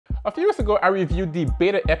A few years ago, I reviewed the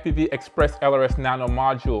BetaFPV Express LRS Nano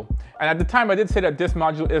module, and at the time I did say that this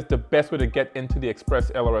module is the best way to get into the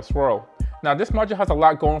Express LRS world. Now this module has a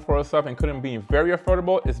lot going for itself, including being very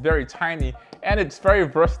affordable, it's very tiny, and it's very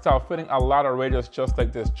versatile, fitting a lot of radios just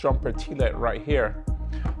like this jumper T-LED right here.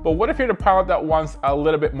 But what if you're the pilot that wants a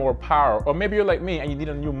little bit more power, or maybe you're like me and you need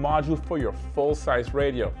a new module for your full-size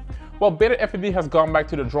radio? Well, BetaFPV has gone back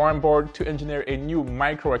to the drawing board to engineer a new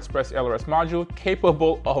Micro Express LRS module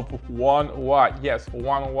capable of 1 watt. Yes,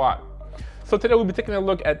 1 watt. So today we'll be taking a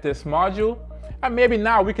look at this module, and maybe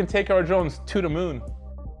now we can take our drones to the moon.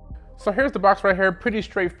 So here's the box right here, pretty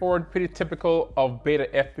straightforward, pretty typical of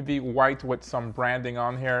BetaFPV, white with some branding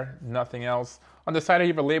on here, nothing else. On the side you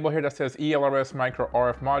have a label here that says ELRS Micro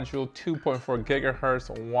RF Module, 2.4 gigahertz,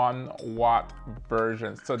 1 watt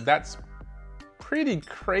version. So that's pretty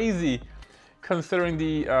crazy considering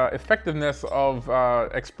the effectiveness of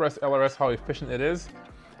Express LRS, how efficient it is,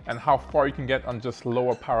 and how far you can get on just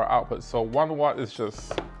lower power output. So 1 watt is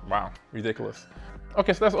just, wow, ridiculous.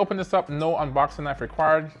 Okay, so let's open this up. No unboxing knife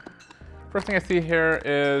required. First thing I see here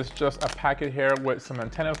is just a packet here with some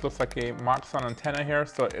antennas. Looks like a Moxon antenna here,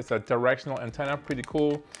 so it's a directional antenna, pretty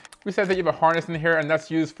cool. We said that you have a harness in here, and that's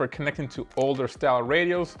used for connecting to older style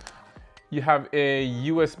radios. You have a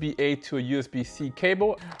USB-A to a USB-C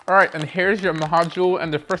cable. All right, and here's your module,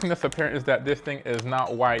 and the first thing that's apparent is that this thing is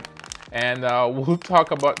not white. And we'll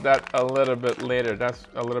talk about that a little bit later. That's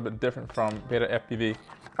a little bit different from BetaFPV.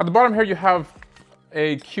 At the bottom here, you have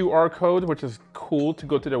a QR code, which is cool to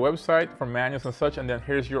go to their website for manuals and such. And then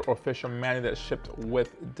here's your official manual that's shipped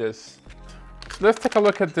with this. So let's take a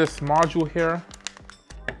look at this module here.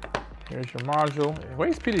 Here's your module. It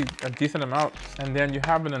weighs a decent amount. And then you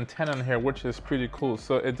have an antenna in here, which is pretty cool.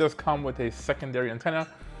 So it does come with a secondary antenna.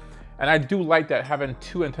 And I do like that, having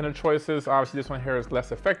 2 antenna choices. Obviously this one here is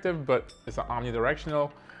less effective, but it's an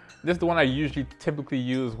omnidirectional. This is the one I usually typically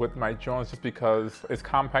use with my drones just because it's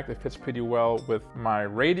compact, it fits pretty well with my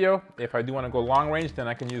radio. If I do want to go long range, then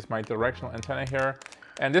I can use my directional antenna here.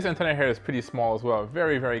 And this antenna here is pretty small as well,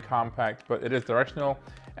 very, very compact, but it is directional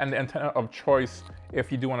and the antenna of choice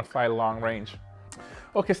if you do want to fly long range.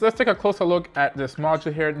 Okay, so let's take a closer look at this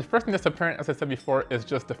module here. The first thing that's apparent, as I said before, is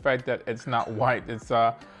just the fact that it's not white. It's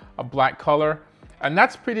a black color. And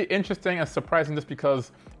that's pretty interesting and surprising just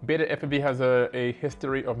because BetaFPV has a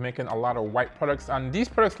history of making a lot of white products. And these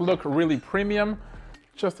products look really premium,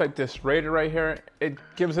 just like this radio right here. It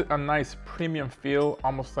gives it a nice premium feel,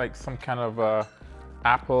 almost like some kind of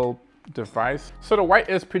Apple device. So the white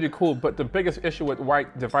is pretty cool, but the biggest issue with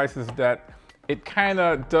white devices is that it kind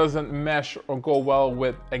of doesn't mesh or go well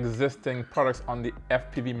with existing products on the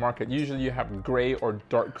FPV market. Usually you have gray or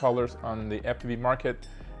dark colors on the FPV market.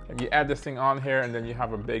 And you add this thing on here and then you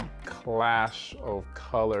have a big clash of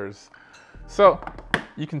colors. So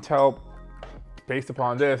you can tell based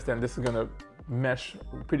upon this, then this is gonna mesh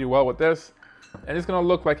pretty well with this. And it's gonna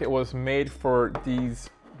look like it was made for these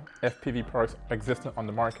FPV products existing on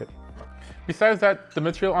the market. Besides that, the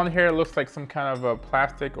material on here looks like some kind of a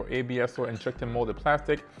plastic or ABS or injection molded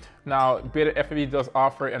plastic. Now, BetaFPV does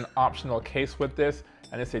offer an optional case with this,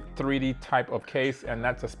 and it's a 3D type of case, and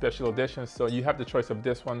that's a special edition. So you have the choice of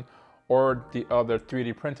this one or the other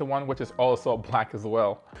 3D printed one, which is also black as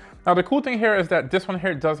well. Now, the cool thing here is that this one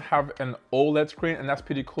here does have an OLED screen, and that's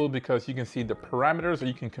pretty cool because you can see the parameters, or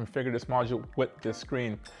you can configure this module with this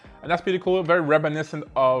screen. And that's pretty cool, very reminiscent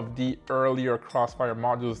of the earlier Crossfire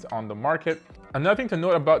modules on the market. Another thing to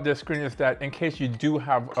note about this screen is that in case you do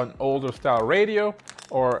have an older style radio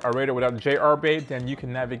or a radio without JRB, then you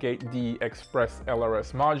can navigate the Express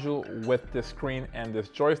LRS module with this screen and this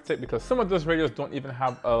joystick, because some of those radios don't even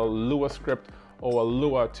have a Lua script or a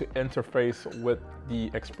Lua to interface with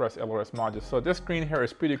the Express LRS module. So this screen here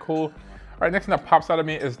is pretty cool. All right, next thing that pops out of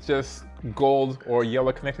me is just gold or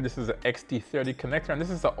yellow connector. This is an Xd30 connector, and this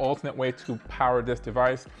is the alternate way to power this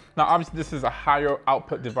device. Now, obviously, this is a higher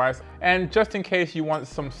output device, and just in case you want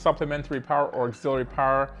some supplementary power or auxiliary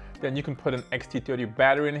power, then you can put an Xd30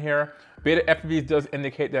 battery in here. BetaFPV does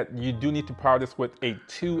indicate that you do need to power this with a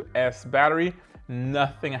 2S battery.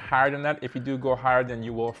 Nothing higher than that. If you do go higher, then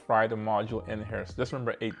you will fry the module in here. So just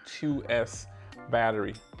remember, a 2S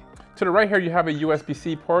battery. To the right here, you have a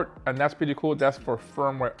USB-C port, and that's pretty cool. That's for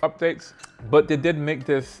firmware updates. But they did make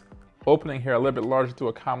this opening here a little bit larger to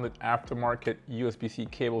accommodate aftermarket USB-C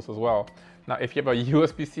cables as well. Now, if you have a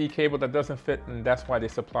USB-C cable that doesn't fit, then that's why they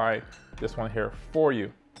supply this one here for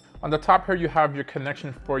you. On the top here, you have your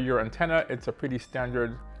connection for your antenna. It's a pretty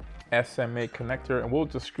standard SMA connector, and we'll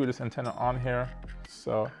just screw this antenna on here.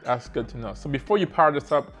 So that's good to know. So before you power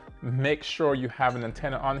this up, make sure you have an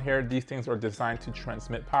antenna on here. These things are designed to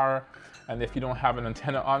transmit power. And if you don't have an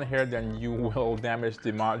antenna on here, then you will damage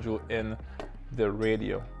the module in the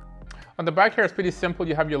radio. On the back here, it's pretty simple.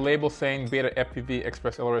 You have your label saying BetaFPV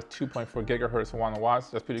Express LRS 2.4 gigahertz 1 watts.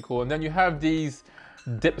 That's pretty cool. And then you have these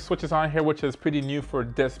dip switches on here, which is pretty new for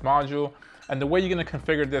this module. And the way you're going to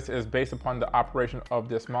configure this is based upon the operation of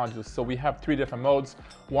this module. So we have 3 different modes,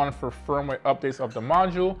 one for firmware updates of the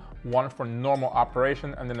module, one for normal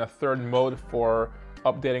operation, and then a third mode for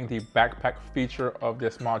updating the backpack feature of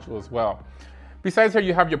this module as well. Besides here,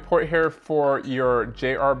 you have your port here for your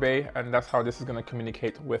JR bay, and that's how this is going to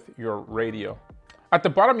communicate with your radio. At the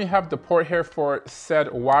bottom, you have the port here for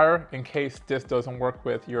said wire in case this doesn't work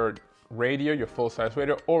with your radio, your full-size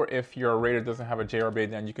radio, or if your radio doesn't have a JR bay,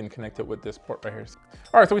 then you can connect it with this port right here.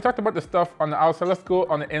 All right, so we talked about the stuff on the outside. Let's go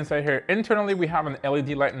on the inside here. Internally, we have an LED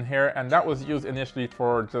light in here, and that was used initially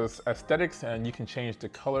for just aesthetics, and you can change the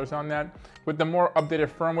colors on that. With the more updated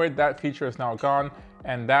firmware, that feature is now gone,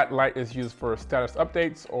 and that light is used for status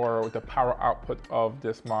updates or the power output of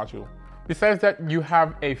this module. Besides that, you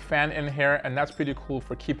have a fan in here, and that's pretty cool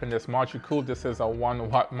for keeping this module cool. This is a 1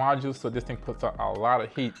 watt module, so this thing puts out a lot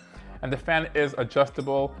of heat. And the fan is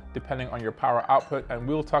adjustable depending on your power output, and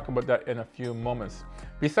we'll talk about that in a few moments.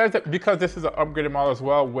 Besides that, because this is an upgraded model as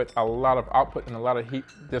well with a lot of output and a lot of heat,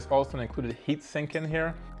 there's also included heat sink in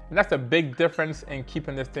here. And that's a big difference in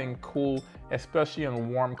keeping this thing cool, especially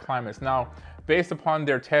in warm climates. Now, based upon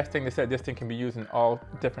their testing, they said this thing can be used in all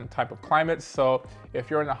different type of climates. So if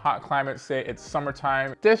you're in a hot climate, say it's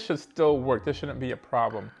summertime, this should still work. This shouldn't be a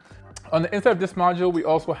problem. On the inside of this module, we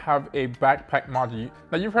also have a backpack module.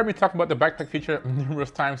 Now, you've heard me talk about the backpack feature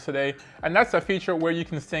numerous times today, and that's a feature where you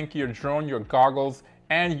can sync your drone, your goggles,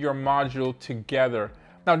 and your module together.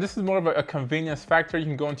 Now, this is more of a convenience factor. You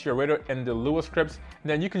can go into your radio in the Lua scripts, and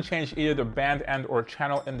then you can change either the band and or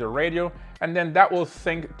channel in the radio, and then that will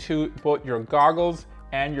sync to both your goggles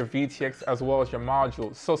and your VTX as well as your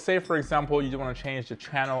module. So say, for example, you don't want to change the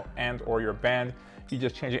channel and or your band. You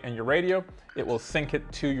just change it in your radio, it will sync it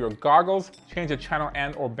to your goggles, change the channel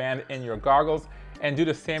and or band in your goggles, and do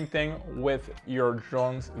the same thing with your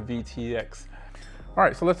drone's VTX. All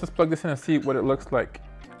right, so let's just plug this in and see what it looks like.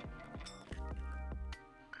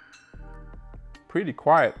 Pretty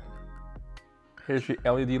quiet. Here's your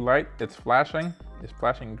LED light, it's flashing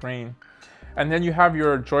green. And then you have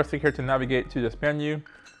your joystick here to navigate to this menu.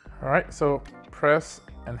 All right, so press,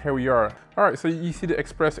 and here we are. All right, so you see the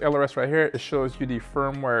Express LRS right here. It shows you the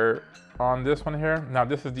firmware on this one here. Now,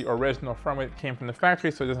 this is the original firmware that came from the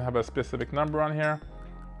factory, so it doesn't have a specific number on here.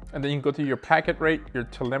 And then you can go to your packet rate, your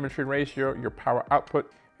telemetry ratio, your power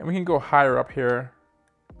output, and we can go higher up here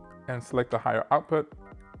and select the higher output.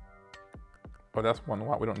 Oh, that's 1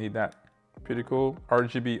 watt, we don't need that. Pretty cool.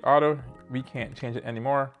 RGB auto, we can't change it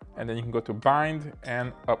anymore. And then you can go to bind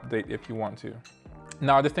and update if you want to.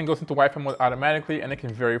 Now, this thing goes into Wi-Fi mode automatically, and it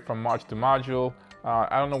can vary from module to module.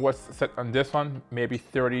 I don't know what's set on this one, maybe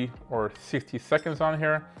 30 or 60 seconds on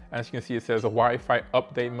here. And as you can see, it says a Wi-Fi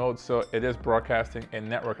update mode, so it is broadcasting in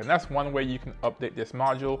network. And that's one way you can update this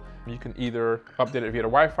module. You can either update it via the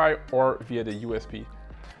Wi-Fi or via the USB.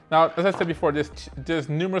 Now, as I said before, there's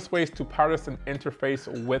numerous ways to power this and interface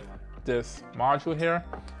with this module here.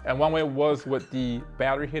 And one way was with the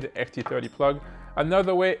battery here, the Xd30 plug.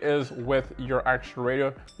 Another way is with your actual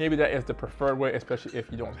radio. Maybe that is the preferred way, especially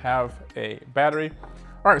if you don't have a battery.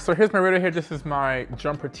 All right, so here's my radio here. This is my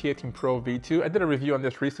Jumper T18 Pro V2. I did a review on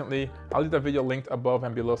this recently. I'll leave that video linked above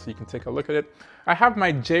and below so you can take a look at it. I have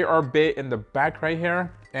my JR bay in the back right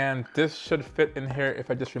here, and this should fit in here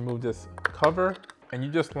if I just remove this cover. And you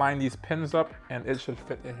just line these pins up and it should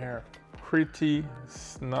fit in here pretty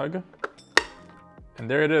snug. And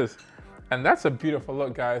there it is. And that's a beautiful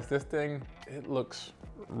look, guys. This thing, it looks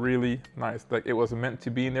really nice. Like it was meant to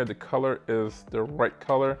be in there. The color is the right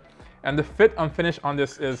color. And the fit and finish on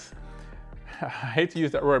this is, I hate to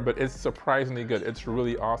use that word, but it's surprisingly good. It's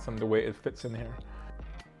really awesome the way it fits in here.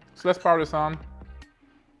 So let's power this on.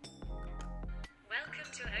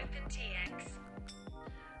 Welcome to OpenTX.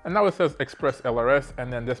 And now it says Express LRS,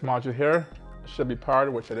 and then this module here should be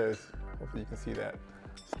powered, which it is. Hopefully you can see that.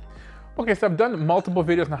 Okay, so I've done multiple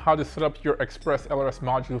videos on how to set up your Express LRS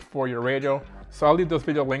module for your radio. So I'll leave those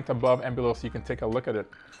videos linked above and below so you can take a look at it.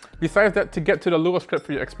 Besides that, to get to the Lua script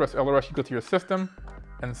for your Express LRS, you go to your system,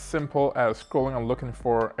 and simple as scrolling and looking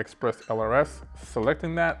for Express LRS,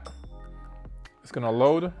 selecting that, it's gonna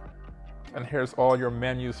load. And here's all your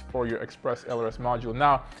menus for your Express LRS module.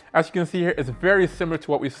 Now, as you can see here, it's very similar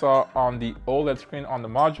to what we saw on the OLED screen on the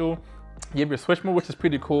module. You have your switch mode, which is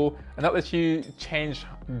pretty cool, and that lets you change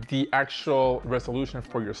the actual resolution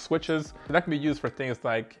for your switches. So that can be used for things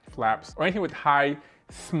like flaps or anything with high,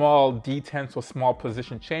 small detents or small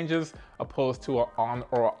position changes, opposed to an on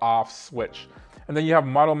or off switch. And then you have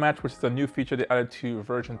model match, which is a new feature they added to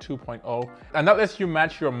version 2.0. And that lets you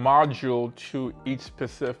match your module to each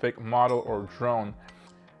specific model or drone.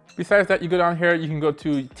 Besides that, you go down here, you can go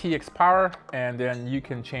to TX power, and then you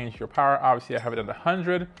can change your power. Obviously, I have it at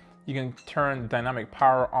 100. You can turn dynamic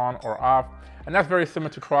power on or off. And that's very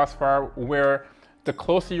similar to Crossfire, where the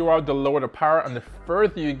closer you are, the lower the power, and the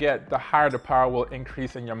further you get, the higher the power will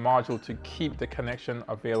increase in your module to keep the connection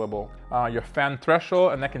available. Your fan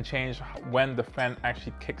threshold, and that can change when the fan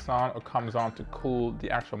actually kicks on or comes on to cool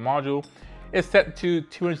the actual module. It's set to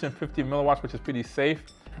 250 milliwatts, which is pretty safe.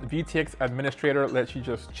 VTX Administrator lets you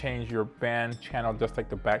just change your band channel just like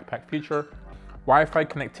the backpack feature. Wi-Fi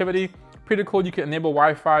connectivity. Pretty cool, you can enable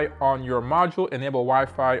Wi-Fi on your module, enable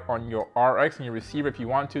Wi-Fi on your RX and your receiver if you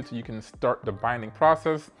want to, so you can start the binding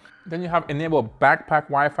process. Then you have enable backpack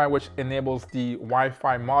Wi-Fi, which enables the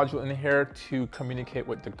Wi-Fi module in here to communicate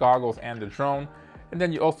with the goggles and the drone. And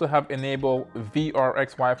then you also have enable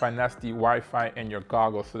VRX Wi-Fi, and that's the Wi-Fi in your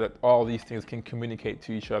goggles, so that all these things can communicate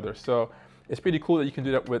to each other. So it's pretty cool that you can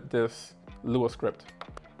do that with this Lua script.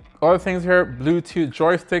 Other things here, Bluetooth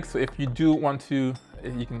joystick. So if you do want to,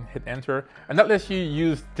 you can hit enter, and that lets you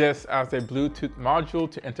use this as a Bluetooth module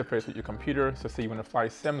to interface with your computer. So say you want to fly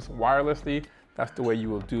sims wirelessly, that's the way you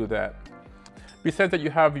will do that. Besides that, you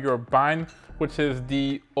have your bind, which is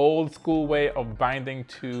the old school way of binding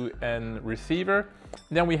to a receiver.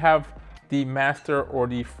 Then we have the master or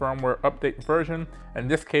the firmware update version. In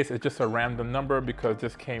this case, it's just a random number because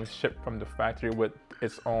this came shipped from the factory with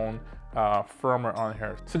its own firmware on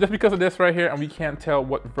here. So just because of this right here, and we can't tell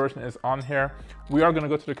what version is on here, we are gonna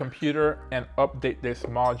go to the computer and update this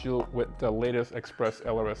module with the latest Express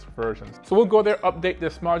LRS versions. So we'll go there, update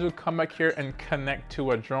this module, come back here and connect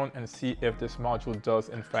to a drone and see if this module does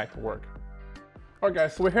in fact work. Alright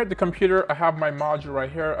guys, so we're here at the computer. I have my module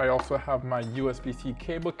right here. I also have my USB-C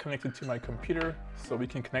cable connected to my computer, so we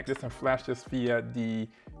can connect this and flash this via the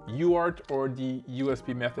UART or the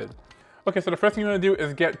USB method. Okay, so the first thing you want to do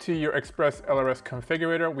is get to your Express LRS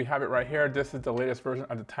configurator. We have it right here. This is the latest version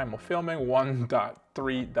at the time of filming,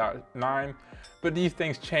 1.3.9. But these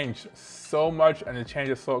things change so much and it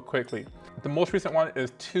changes so quickly. The most recent one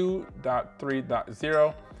is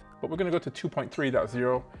 2.3.0, but we're going to go to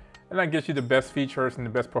 2.3.0. And that gives you the best features and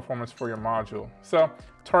the best performance for your module. So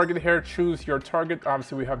target here, choose your target.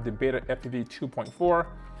 Obviously we have the BetaFPV 2.4.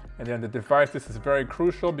 And then the device, this is very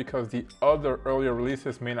crucial because the other earlier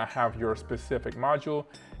releases may not have your specific module.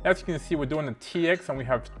 As you can see, we're doing the TX and we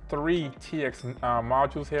have 3 TX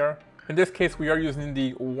modules here. In this case, we are using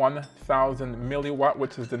the 1000 milliwatt,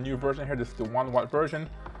 which is the new version here. This is the 1 watt version.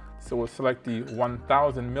 So we'll select the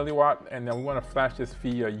 1000 milliwatt and then we want to flash this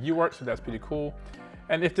via UART, so that's pretty cool.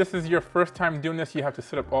 And if this is your first time doing this, you have to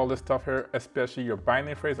set up all this stuff here, especially your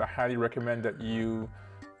binding phrase. I highly recommend that you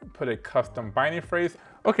put a custom binding phrase.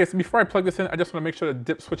 Okay, so before I plug this in, I just want to make sure the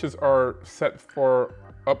dip switches are set for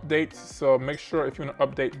updates. So make sure if you want to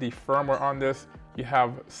update the firmware on this, you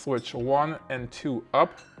have switch 1 and 2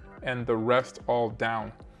 up and the rest all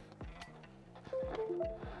down.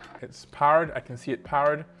 It's powered, I can see it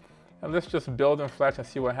powered. And let's just build and flash and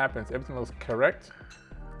see what happens. Everything looks correct.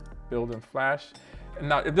 Build and flash.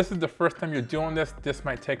 Now, if this is the first time you're doing this, this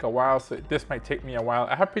might take a while, so this might take me a while.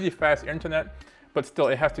 I have pretty fast internet, but still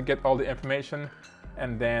it has to get all the information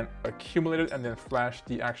and then accumulate it and then flash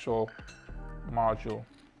the actual module.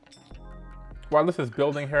 While this is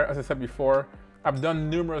building here, as I said before, I've done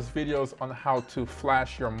numerous videos on how to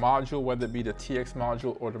flash your module, whether it be the TX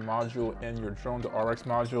module or the module in your drone, the RX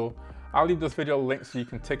module. I'll leave this video linked so you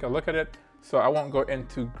can take a look at it. So I won't go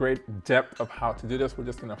into great depth of how to do this. We're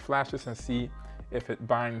just gonna flash this and see if it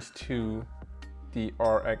binds to the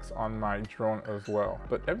RX on my drone as well.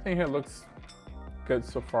 But everything here looks good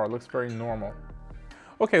so far, it looks very normal.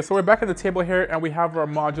 Okay, so we're back at the table here and we have our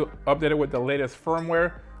module updated with the latest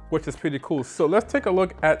firmware, which is pretty cool. So let's take a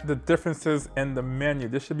look at the differences in the menu.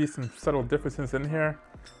 There should be some subtle differences in here.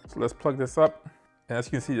 So let's plug this up. And as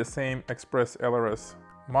you can see, the same Express LRS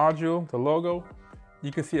module, the logo.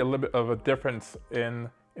 You can see a little bit of a difference in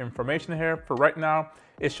information here. For right now,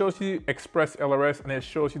 it shows you Express LRS and it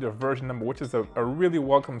shows you the version number, which is a really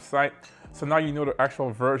welcome sight. So now you know the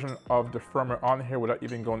actual version of the firmware on here without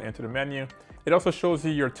even going into the menu. It also shows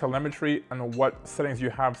you your telemetry and what settings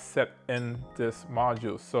you have set in this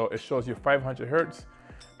module. So it shows you 500 Hertz,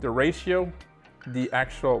 the ratio, the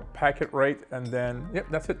actual packet rate, and then, yep,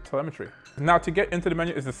 that's it, telemetry. Now to get into the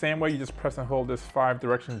menu is the same way. You just press and hold this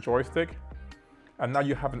 5-direction joystick. And now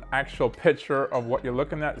you have an actual picture of what you're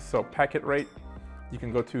looking at. So packet rate, you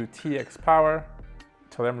can go to TX power,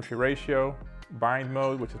 telemetry ratio, bind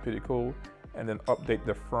mode, which is pretty cool, and then update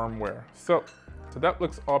the firmware. So that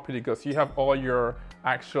looks all pretty good. So you have all your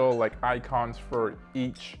actual like icons for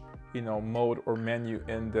each, you know, mode or menu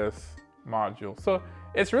in this module. So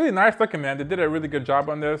it's really nice looking, man. They did a really good job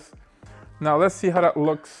on this. Now let's see how that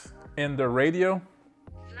looks in the radio.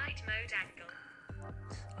 Flight mode angle.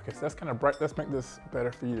 Okay, so that's kind of bright. Let's make this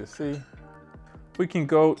better for you to see. We can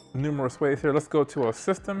go numerous ways here. Let's go to a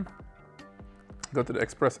system, go to the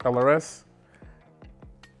Express LRS,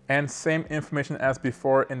 and same information as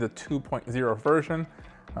before in the 2.0 version.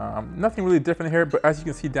 Nothing really different here, but as you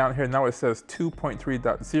can see down here, now it says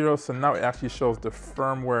 2.3.0, so now it actually shows the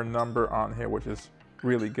firmware number on here, which is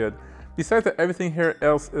really good. Besides that, everything here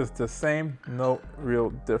else is the same, no real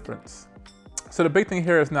difference. So the big thing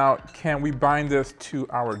here is now, can we bind this to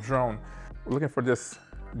our drone? We're looking for this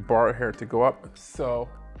bar here to go up. So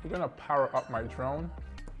we're gonna power up my drone.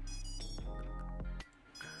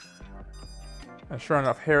 And sure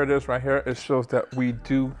enough, here it is right here. It shows that we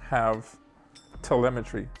do have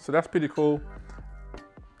telemetry. So that's pretty cool.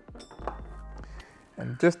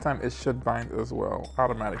 And this time it should bind as well,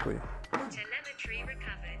 automatically. Telemetry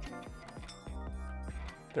recovered.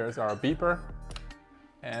 There's our beeper.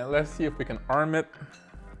 And let's see if we can arm it.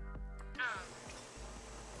 Armed.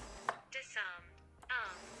 Disarm.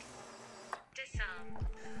 Armed. Disarm.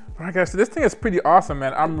 All right, guys, so this thing is pretty awesome,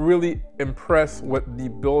 man. I'm really impressed with the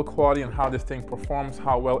build quality and how this thing performs,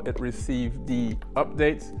 how well it received the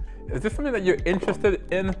updates. Is this something that you're interested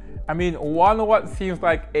in? I mean, 1 watt seems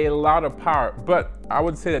like a lot of power, but I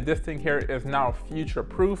would say that this thing here is now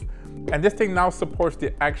future-proof. And this thing now supports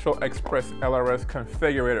the actual Express LRS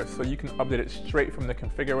configurator. So you can update it straight from the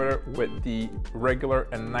configurator with the regular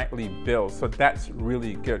and nightly build. So that's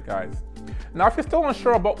really good, guys. Now, if you're still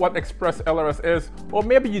unsure about what Express LRS is, or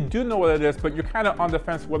maybe you do know what it is, but you're kind of on the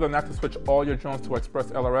fence whether or not to switch all your drones to Express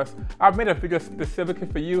LRS, I've made a video specifically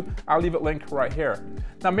for you. I'll leave it linked right here.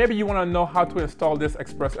 Now, maybe you want to know how to install this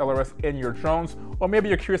Express LRS in your drones, or maybe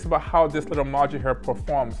you're curious about how this little module here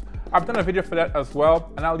performs. I've done a video for that as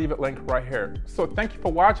well, and I'll leave it linked right here. So thank you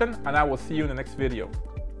for watching, and I will see you in the next video.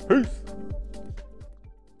 Peace.